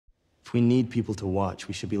If we need people to watch,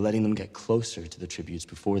 we should be letting them get closer to the tributes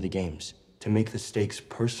before the games, to make the stakes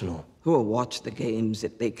personal. Who will watch the games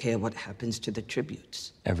if they care what happens to the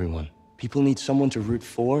tributes? Everyone. People need someone to root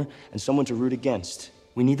for and someone to root against.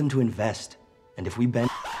 We need them to invest. And if we bend...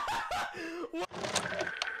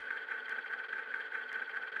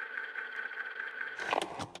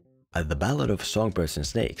 The Ballad of Songbirds and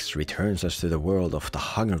Snakes returns us to the world of the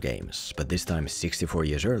Hunger Games, but this time 64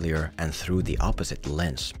 years earlier and through the opposite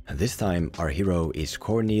lens. This time our hero is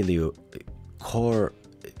Coriolanus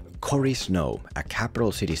Snow, a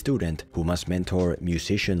capital city student who must mentor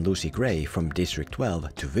musician Lucy Gray from District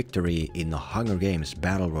 12 to victory in the Hunger Games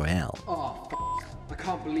Battle Royale. Oh, I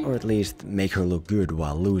can't believe... Or at least make her look good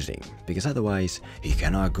while losing, because otherwise he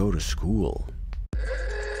cannot go to school.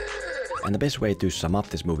 And the best way to sum up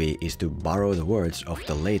this movie is to borrow the words of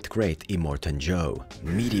the late great Immortan Joe,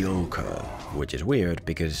 mediocre, which is weird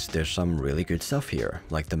because there's some really good stuff here,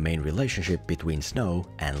 like the main relationship between Snow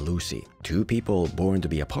and Lucy. Two people born to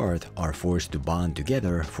be apart are forced to bond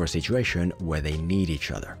together for a situation where they need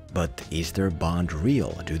each other. But is their bond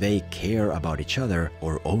real? Do they care about each other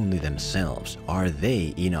or only themselves? Are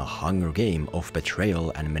they in a hunger game of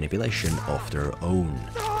betrayal and manipulation of their own?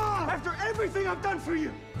 After everything I've done for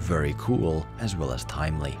you! Very cool as well as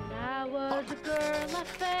timely.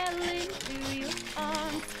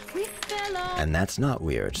 And that's not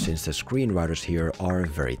weird, since the screenwriters here are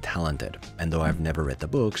very talented. And though I've never read the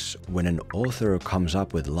books, when an author comes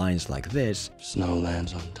up with lines like this, Snow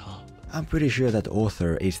lands on top. I'm pretty sure that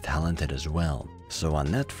author is talented as well. So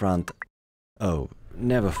on that front, oh,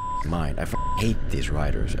 never mind, I hate these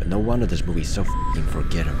writers. No wonder this movie is so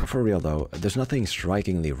forgettable. For real though, there's nothing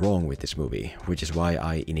strikingly wrong with this movie, which is why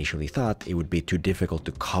I initially thought it would be too difficult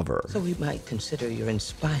to cover. So we might consider your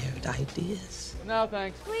inspired ideas. No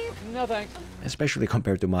thanks. Please? No thanks. Especially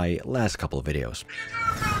compared to my last couple of videos.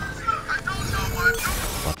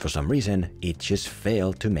 But for some reason, it just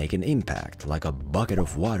failed to make an impact, like a bucket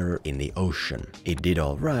of water in the ocean. It did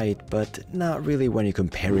alright, but not really when you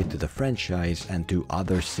compare it to the franchise and to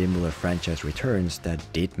other similar franchise returns that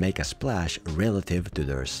did make a splash relative to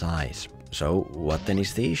their size. So what then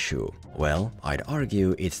is the issue? Well, I'd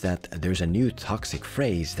argue it's that there's a new toxic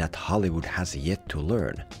phrase that Hollywood has yet to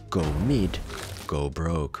learn. Go mid, go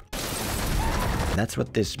broke. That's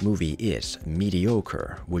what this movie is,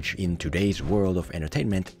 mediocre, which in today's world of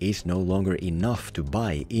entertainment is no longer enough to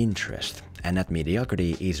buy interest. And that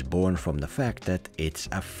mediocrity is born from the fact that it's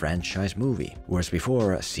a franchise movie. Whereas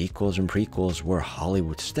before, sequels and prequels were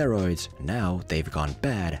Hollywood steroids, now they've gone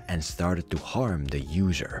bad and started to harm the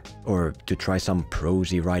user. Or to try some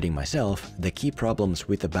prosy writing myself, the key problems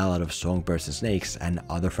with the Ballad of Songbirds and Snakes and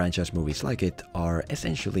other franchise movies like it are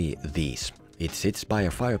essentially these. It sits by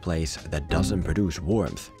a fireplace that doesn't produce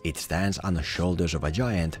warmth. It stands on the shoulders of a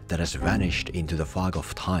giant that has vanished into the fog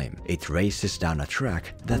of time. It races down a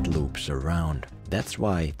track that loops around. That's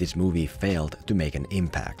why this movie failed to make an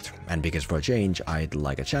impact. And because for a change I'd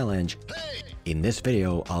like a challenge, in this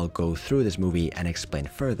video I'll go through this movie and explain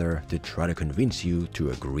further to try to convince you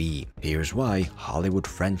to agree. Here's why Hollywood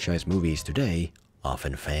franchise movies today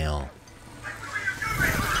often fail.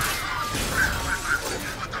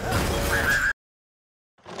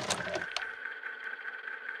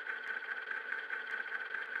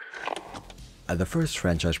 The first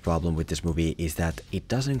franchise problem with this movie is that it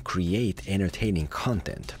doesn't create entertaining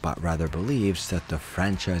content, but rather believes that the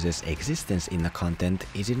franchise's existence in the content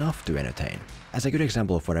is enough to entertain. As a good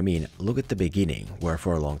example of what I mean, look at the beginning, where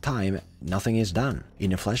for a long time, nothing is done.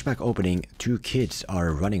 In a flashback opening, two kids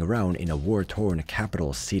are running around in a war-torn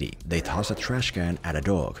capital city. They toss a trash can at a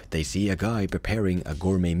dog. They see a guy preparing a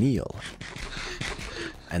gourmet meal.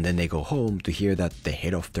 And then they go home to hear that the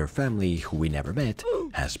head of their family, who we never met,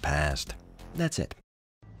 has passed. That's it.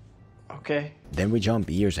 Okay. Then we jump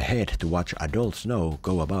years ahead to watch adult Snow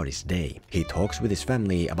go about his day. He talks with his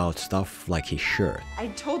family about stuff like his shirt. I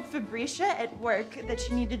told Fabricia at work that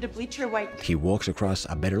she needed to bleach her white. He walks across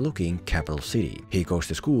a better-looking capital city. He goes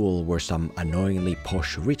to school where some annoyingly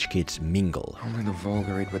posh rich kids mingle. Only the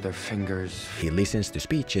vulgar eat with their fingers. He listens to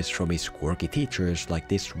speeches from his quirky teachers like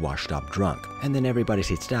this washed-up drunk. And then everybody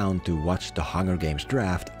sits down to watch the Hunger Games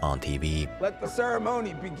draft on TV. Let the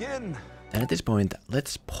ceremony begin. And at this point,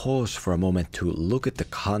 let's pause for a moment to look at the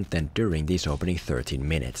content during these opening 13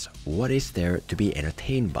 minutes. What is there to be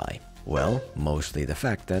entertained by? Well, mostly the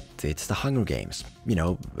fact that it's the Hunger Games. You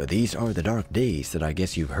know, these are the dark days that I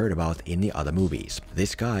guess you've heard about in the other movies.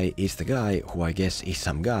 This guy is the guy who I guess is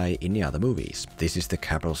some guy in the other movies. This is the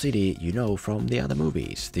capital city you know from the other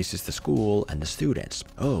movies. This is the school and the students.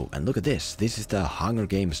 Oh, and look at this. This is the Hunger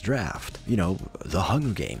Games draft. You know, the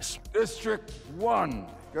Hunger Games. District 1.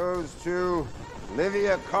 goes to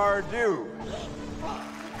Livia Cardew.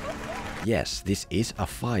 Yes, this is a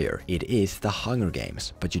fire, it is the Hunger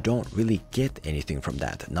Games, but you don't really get anything from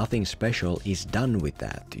that. Nothing special is done with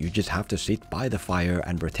that. You just have to sit by the fire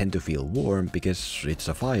and pretend to feel warm because it's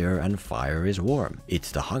a fire and fire is warm.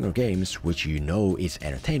 It's the Hunger Games, which you know is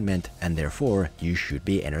entertainment, and therefore you should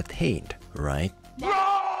be entertained, right?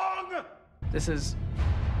 Wrong! This is...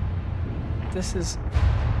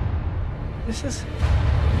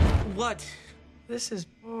 What? This is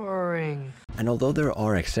boring. And although there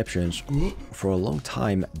are exceptions, for a long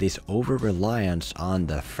time this over-reliance on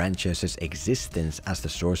the franchise's existence as the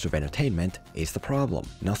source of entertainment is the problem.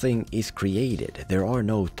 Nothing is created, there are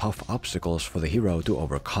no tough obstacles for the hero to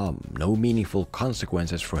overcome, no meaningful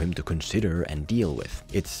consequences for him to consider and deal with.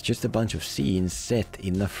 It's just a bunch of scenes set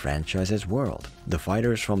in the franchise's world. The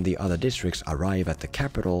fighters from the other districts arrive at the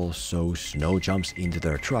capital, so Snow jumps into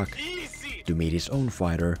their truck to meet his own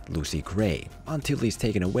fighter, Lucy Gray, until he's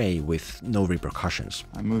taken away with no repercussions.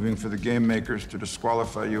 I'm moving for the game makers to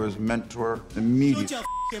disqualify you as mentor immediately. Shut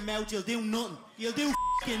your mouth, you'll do nothing. You'll do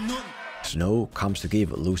nothing. Snow comes to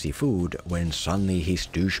give Lucy food when suddenly his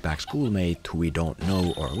douchebag schoolmate, who we don't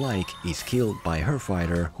know or like, is killed by her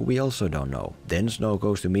fighter, who we also don't know. Then Snow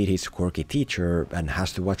goes to meet his quirky teacher and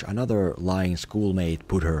has to watch another lying schoolmate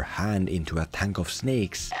put her hand into a tank of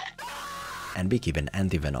snakes and be given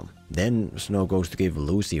antivenom. Then Snow goes to give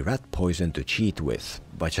Lucy rat poison to cheat with,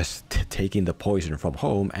 by just taking the poison from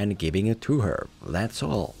home and giving it to her. That's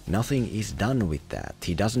all. Nothing is done with that.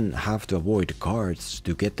 He doesn't have to avoid guards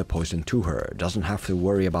to get the poison to her, doesn't have to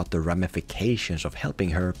worry about the ramifications of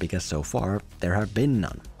helping her because so far there have been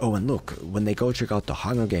none. Oh, and look, when they go check out the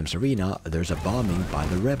Hunger Games arena, there's a bombing by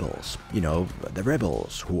the rebels. You know, the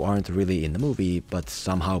rebels who aren't really in the movie but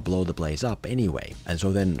somehow blow the place up anyway. And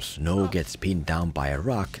so then Snow gets pinned down by a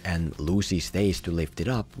rock and Lucy stays to lift it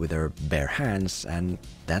up with her bare hands, and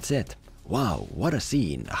that's it. Wow, what a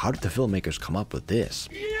scene. How did the filmmakers come up with this?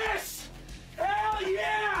 Yes! Hell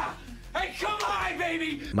yeah! Hey, come on,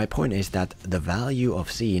 baby! My point is that the value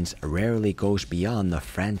of scenes rarely goes beyond the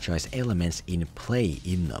franchise elements in play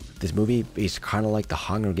in them. This movie is kind of like the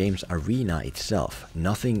Hunger Games arena itself.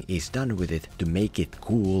 Nothing is done with it to make it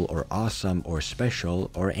cool or awesome or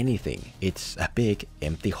special or anything. It's a big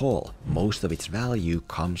empty hole. Most of its value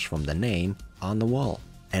comes from the name on the wall.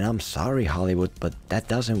 And I'm sorry, Hollywood, but that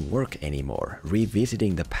doesn't work anymore.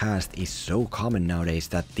 Revisiting the past is so common nowadays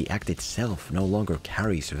that the act itself no longer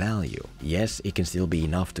carries value. Yes, it can still be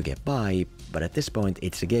enough to get by, but at this point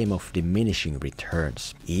it's a game of diminishing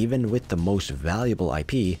returns. Even with the most valuable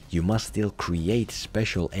IP, you must still create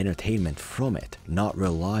special entertainment from it, not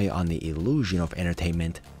rely on the illusion of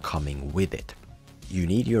entertainment coming with it. You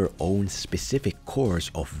need your own specific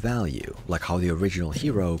course of value, like how the original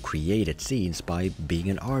hero created scenes by being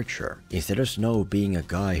an archer. Instead of Snow being a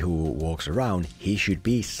guy who walks around, he should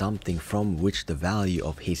be something from which the value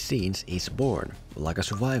of his scenes is born, like a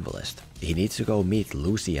survivalist. He needs to go meet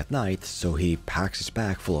Lucy at night, so he packs his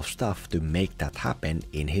bag full of stuff to make that happen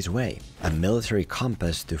in his way. A military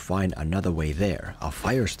compass to find another way there, a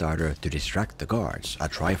fire starter to distract the guards, a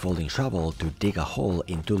tri-folding shovel to dig a hole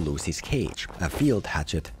into Lucy's cage, a field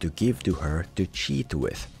hatchet to give to her to cheat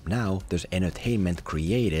with. Now there's entertainment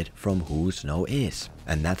created from who Snow is.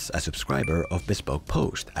 And that's a subscriber of Bespoke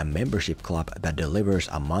Post, a membership club that delivers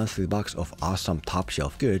a monthly box of awesome top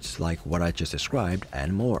shelf goods like what I just described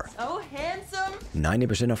and more. So handsome.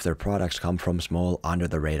 90% of their products come from small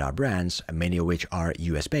under-the-radar brands, many of which are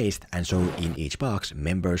US-based, and so in each box,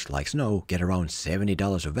 members like Snow get around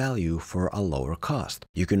 $70 of value for a lower cost.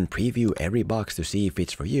 You can preview every box to see if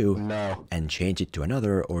it's for you, and change it to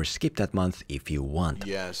another or skip that month if you want.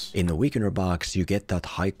 Yes. In the Weakener box, you get that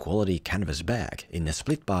high-quality canvas bag. In the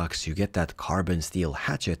Split box, you get that carbon steel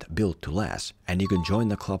hatchet built to last, and you can join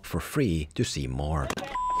the club for free to see more.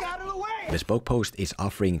 Bespoke Post is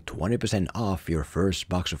offering 20% off your first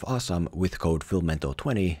box of awesome with code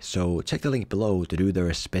FILMENTO20, so check the link below to do their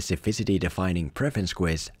specificity defining preference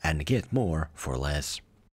quiz and get more for less.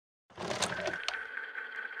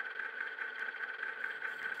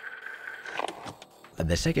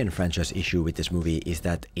 The second franchise issue with this movie is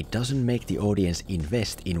that it doesn't make the audience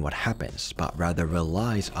invest in what happens, but rather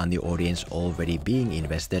relies on the audience already being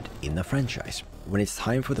invested in the franchise. When it's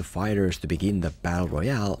time for the fighters to begin the battle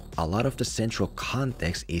royale, a lot of the central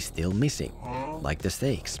context is still missing, like the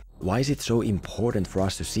stakes. Why is it so important for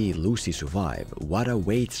us to see Lucy survive? What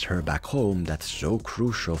awaits her back home that's so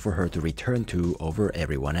crucial for her to return to over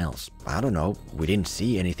everyone else? I don't know, we didn't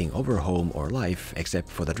see anything of her home or life except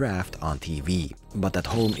for the draft on TV. But that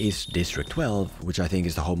home is District 12, which I think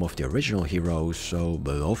is the home of the original heroes, so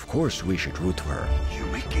of course we should root for her. You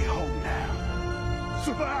make it home now.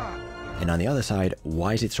 Survive! And on the other side,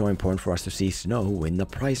 why is it so important for us to see Snow win the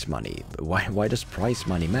prize money? Why does prize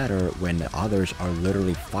money matter when others are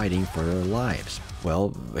literally fighting for their lives?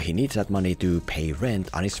 Well, he needs that money to pay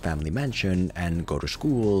rent on his family mansion and go to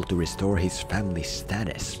school to restore his family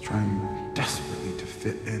status. Trying desperately to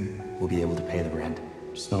fit in. We'll be able to pay the rent.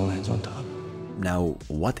 Snow lands on top. Now,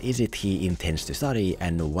 what is it he intends to study,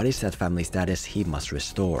 and what is that family status he must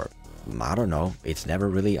restore? I don't know, it's never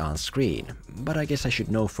really on screen, but I guess I should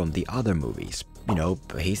know from the other movies. You know,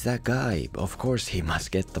 he's that guy, of course he must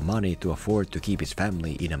get the money to afford to keep his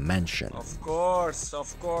family in a mansion. Of course,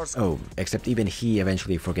 of course. Oh, except even he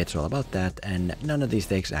eventually forgets all about that, and none of these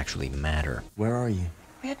things actually matter. Where are you?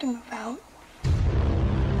 We had to move out.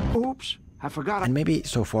 Oops, I forgot. And maybe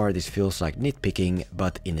so far this feels like nitpicking,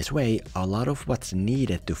 but in this way, a lot of what's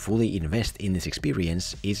needed to fully invest in this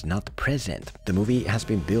experience is not present. The movie has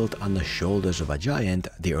been built on the shoulders of a giant,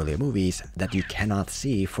 the earlier movies, that you cannot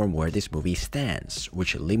see from where this movie stands,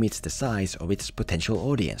 which limits the size of its potential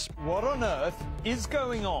audience. What on earth is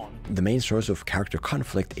going on? The main source of character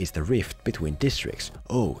conflict is the rift between districts.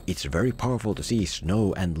 Oh, it's very powerful to see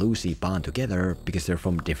Snow and Lucy bond together because they're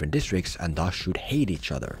from different districts and thus should hate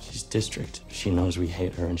each other. She's district. She knows we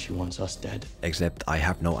hate her and she wants us dead. Except I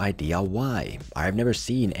have no idea why. I've never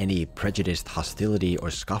seen any prejudiced hostility or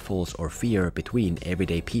scuffles or fear between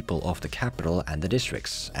everyday people of the capital and the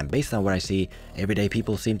districts. And based on what I see, everyday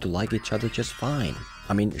people seem to like each other just fine.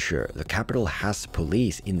 I mean, sure, the capital has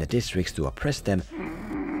police in the districts to oppress them,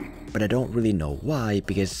 but I don't really know why,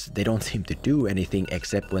 because they don't seem to do anything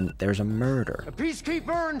except when there's a murder. A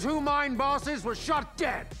peacekeeper and 2 mine bosses were shot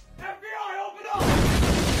dead. FBI, open up!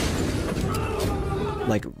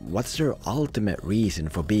 Like, what's their ultimate reason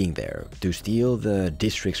for being there? To steal the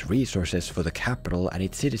district's resources for the capital and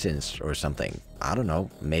its citizens or something? I don't know,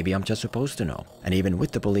 maybe I'm just supposed to know. And even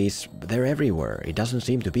with the police, they're everywhere. It doesn't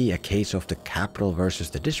seem to be a case of the capital versus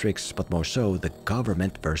the districts, but more so the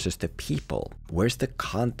government versus the people. Where's the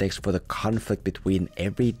context for the conflict between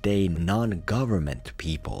everyday non-government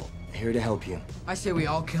people? Here to help you. I say we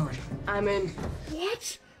all kill him. I'm in.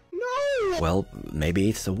 What? No! Well, maybe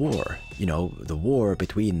it's the war. You know, the war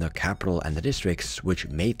between the capital and the districts, which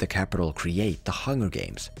made the capital create the Hunger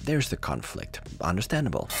Games. There's the conflict.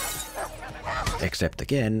 Understandable. Except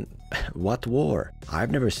again, what war?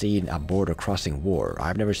 I've never seen a border crossing war.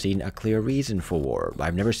 I've never seen a clear reason for war.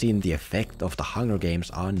 I've never seen the effect of the Hunger Games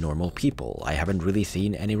on normal people. I haven't really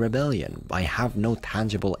seen any rebellion. I have no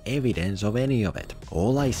tangible evidence of any of it.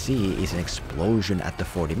 All I see is an explosion at the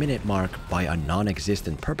 40-minute mark by a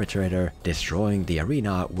non-existent perpetrator destroying the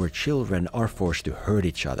arena where children are forced to hurt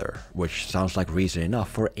each other, which sounds like reason enough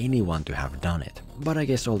for anyone to have done it. But I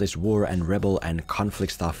guess all this war and rebel and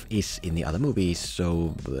conflict stuff is in the other movies,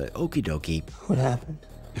 so okie dokie. What happened?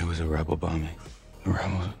 It was a rebel bombing. The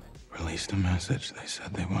rebels released a message. They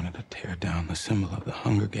said they wanted to tear down the symbol of the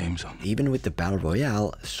Hunger Games on them. Even with the Battle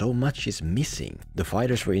Royale, so much is missing. The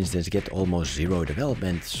fighters, for instance, get almost zero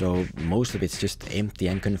development, so most of it's just empty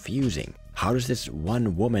and confusing. How does this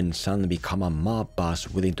one woman suddenly become a mob boss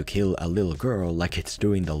willing to kill a little girl like it's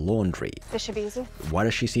doing the laundry? This should be easy. Why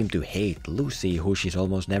does she seem to hate Lucy, who she's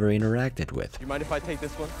almost never interacted with? You mind if I take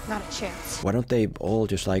this one? Not a chance. Why don't they all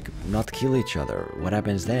just like not kill each other? What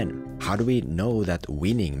happens then? How do we know that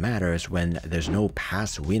winning matters when there's no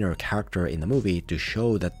past winner character in the movie to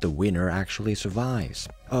show that the winner actually survives?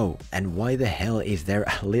 Oh, and why the hell is there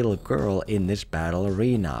a little girl in this battle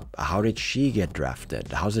arena? How did she get drafted?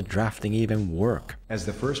 How's the drafting even work? As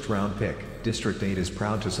the first round pick, District 8 is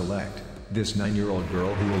proud to select this 9-year-old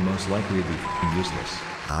girl who will most likely be f***ing useless.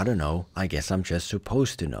 I don't know, I guess I'm just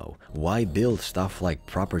supposed to know. Why build stuff like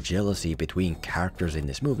proper jealousy between characters in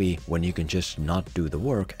this movie when you can just not do the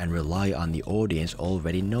work and rely on the audience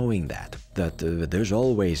already knowing that? That there's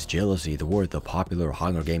always jealousy toward the popular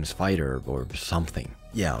Hunger Games fighter or something.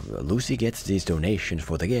 Yeah, Lucy gets these donations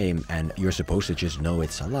for the game and you're supposed to just know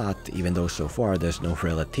it's a lot, even though so far there's no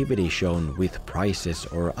relativity shown with prices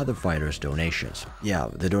or other fighters' donations. Yeah,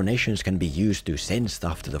 the donations can be used to send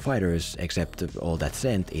stuff to the fighters, except all that's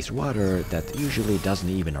sent is water that usually doesn't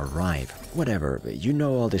even arrive. Whatever, you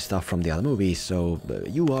know all this stuff from the other movies, so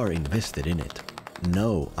you are invested in it.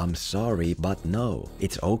 No, I'm sorry, but no.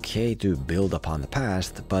 It's okay to build upon the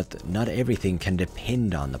past, but not everything can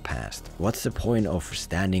depend on the past. What's the point of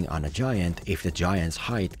standing on a giant if the giant's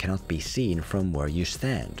height cannot be seen from where you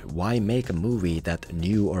stand? Why make a movie that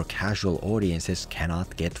new or casual audiences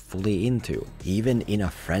cannot get fully into? Even in a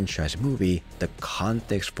franchise movie, the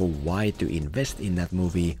context for why to invest in that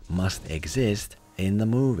movie must exist in the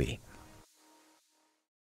movie.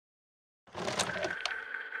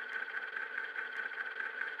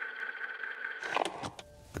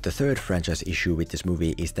 The third franchise issue with this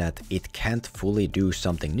movie is that it can't fully do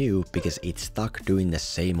something new because it's stuck doing the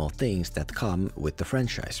same old things that come with the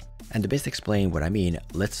franchise. And to best explain what I mean,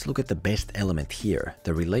 let's look at the best element here,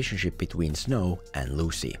 the relationship between Snow and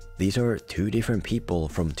Lucy. These are two different people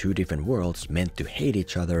from two different worlds meant to hate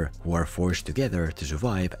each other who are forced together to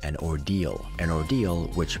survive an ordeal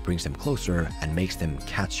which brings them closer and makes them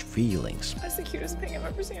catch feelings. That's the cutest thing I've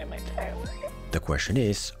ever seen in my entire life. The question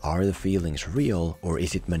is, are the feelings real or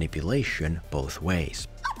is it manipulation both ways?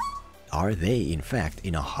 Are they in fact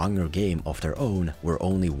in a hunger game of their own where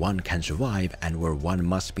only one can survive and where one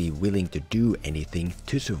must be willing to do anything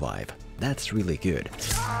to survive? That's really good.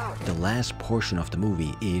 The last portion of the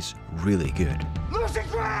movie is really good. Lucy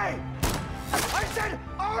Gray! I said,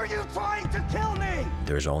 are you trying to kill me?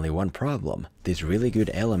 There's only one problem. This really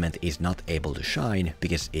good element is not able to shine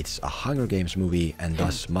because it's a Hunger Games movie and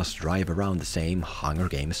thus must drive around the same Hunger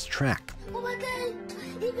Games track. Oh my god!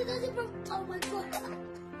 Oh my god!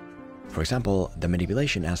 For example, the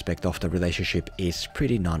manipulation aspect of the relationship is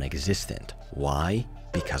pretty non-existent. Why?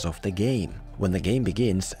 Because of the game. When the game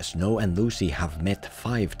begins, Snow and Lucy have met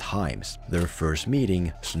 5 times. Their first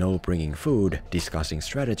meeting, Snow bringing food, discussing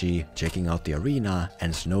strategy, checking out the arena,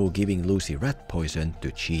 and Snow giving Lucy rat poison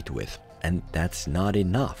to cheat with. And that's not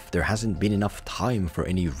enough. There hasn't been enough time for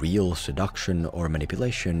any real seduction or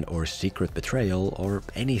manipulation or secret betrayal or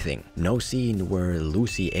anything. No scene where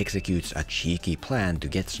Lucy executes a cheeky plan to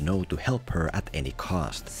get Snow to help her at any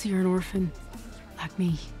cost. So you're an orphan, like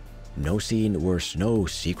me. No scene where Snow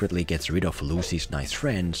secretly gets rid of Lucy's nice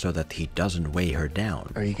friend so that he doesn't weigh her down.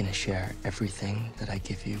 Are you gonna share everything that I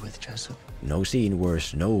give you with Jessup? No scene where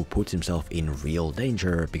Snow puts himself in real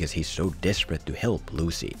danger because he's so desperate to help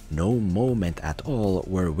Lucy. No moment at all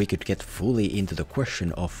where we could get fully into the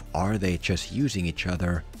question of are they just using each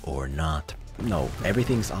other or not. No,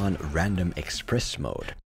 everything's on random express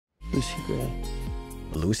mode. Lucy Gray.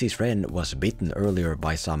 Lucy's friend was bitten earlier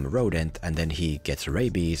by some rodent and then he gets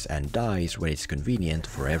rabies and dies when it's convenient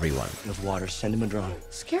for everyone. Of water, send him a drone.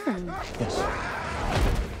 Scare him. Yes.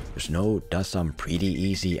 Snow does some pretty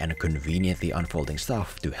easy and conveniently unfolding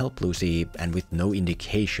stuff to help Lucy, and with no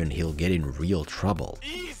indication he'll get in real trouble.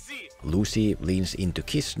 Lucy leans in to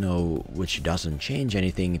kiss Snow, which doesn't change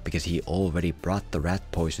anything because he already brought the rat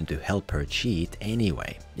poison to help her cheat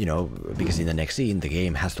anyway. You know, because in the next scene the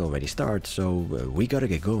game has to already start, so we gotta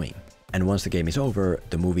get going. And once the game is over,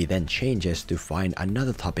 the movie then changes to find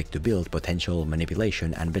another topic to build potential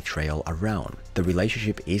manipulation and betrayal around. The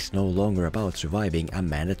relationship is no longer about surviving a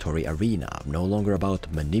mandatory arena, no longer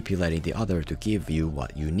about manipulating the other to give you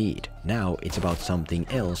what you need. Now it's about something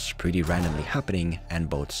else pretty randomly happening and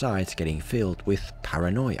both sides getting filled with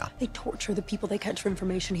paranoia. They torture the people they catch for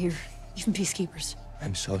information here, even peacekeepers.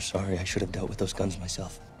 I'm so sorry. I should have dealt with those guns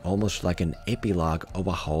myself. Almost like an epilogue of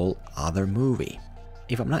a whole other movie.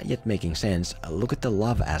 If I'm not yet making sense, look at the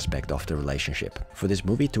love aspect of the relationship. For this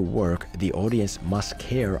movie to work, the audience must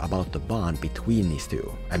care about the bond between these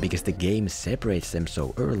two. And because the game separates them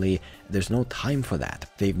so early, there's no time for that.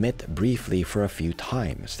 They've met briefly for a few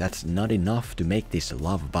times. That's not enough to make this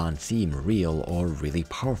love bond seem real or really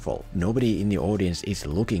powerful. Nobody in the audience is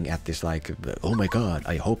looking at this like, oh my god,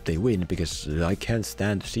 I hope they win because I can't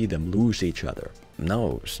stand to see them lose each other.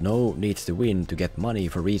 No, Snow needs to win to get money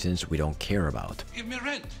for reasons we don't care about. Give me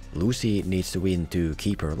rent. Lucy needs to win to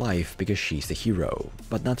keep her life because she's the hero,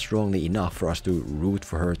 but not strongly enough for us to root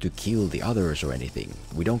for her to kill the others or anything.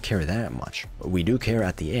 We don't care that much. We do care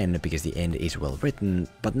at the end because the end is well written,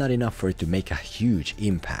 but not enough for it to make a huge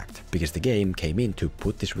impact, because the game came in to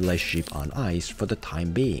put this relationship on ice for the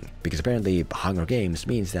time being. Because apparently Hunger Games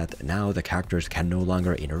means that now the characters can no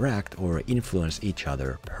longer interact or influence each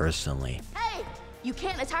other personally. Hey! You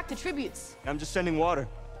can't attack the tributes. I'm just sending water.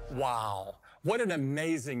 Wow. What an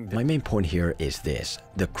amazing day. My main point here is this.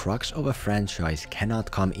 The crux of a franchise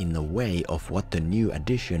cannot come in the way of what the new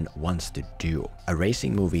edition wants to do. A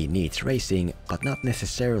racing movie needs racing, but not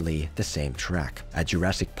necessarily the same track. A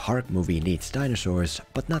Jurassic Park movie needs dinosaurs,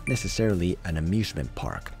 but not necessarily an amusement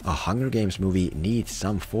park. A Hunger Games movie needs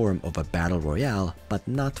some form of a battle royale, but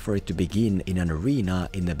not for it to begin in an arena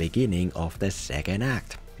in the beginning of the second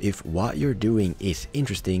act. If what you're doing is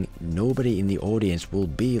interesting, nobody in the audience will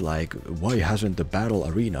be like, why hasn't the battle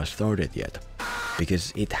arena started yet?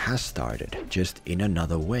 Because it has started, just in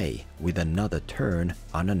another way, with another turn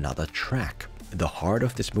on another track. The heart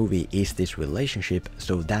of this movie is this relationship,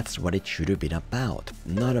 so that's what it should have been about.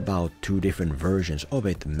 Not about two different versions of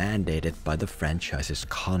it mandated by the franchise's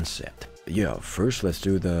concept. Yeah, first let's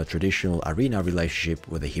do the traditional arena relationship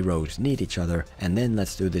where the heroes need each other, and then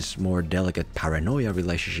let's do this more delicate paranoia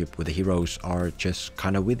relationship where the heroes are just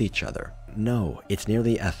kinda with each other. No, it's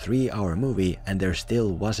nearly a 3-hour movie and there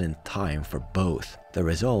still wasn't time for both. The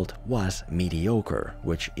result was mediocre,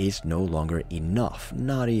 which is no longer enough,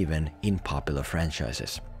 not even in popular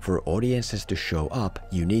franchises. For audiences to show up,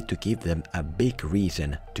 you need to give them a big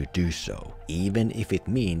reason to do so, even if it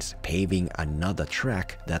means paving another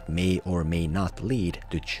track that may or may not lead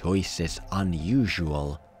to choices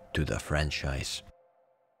unusual to the franchise.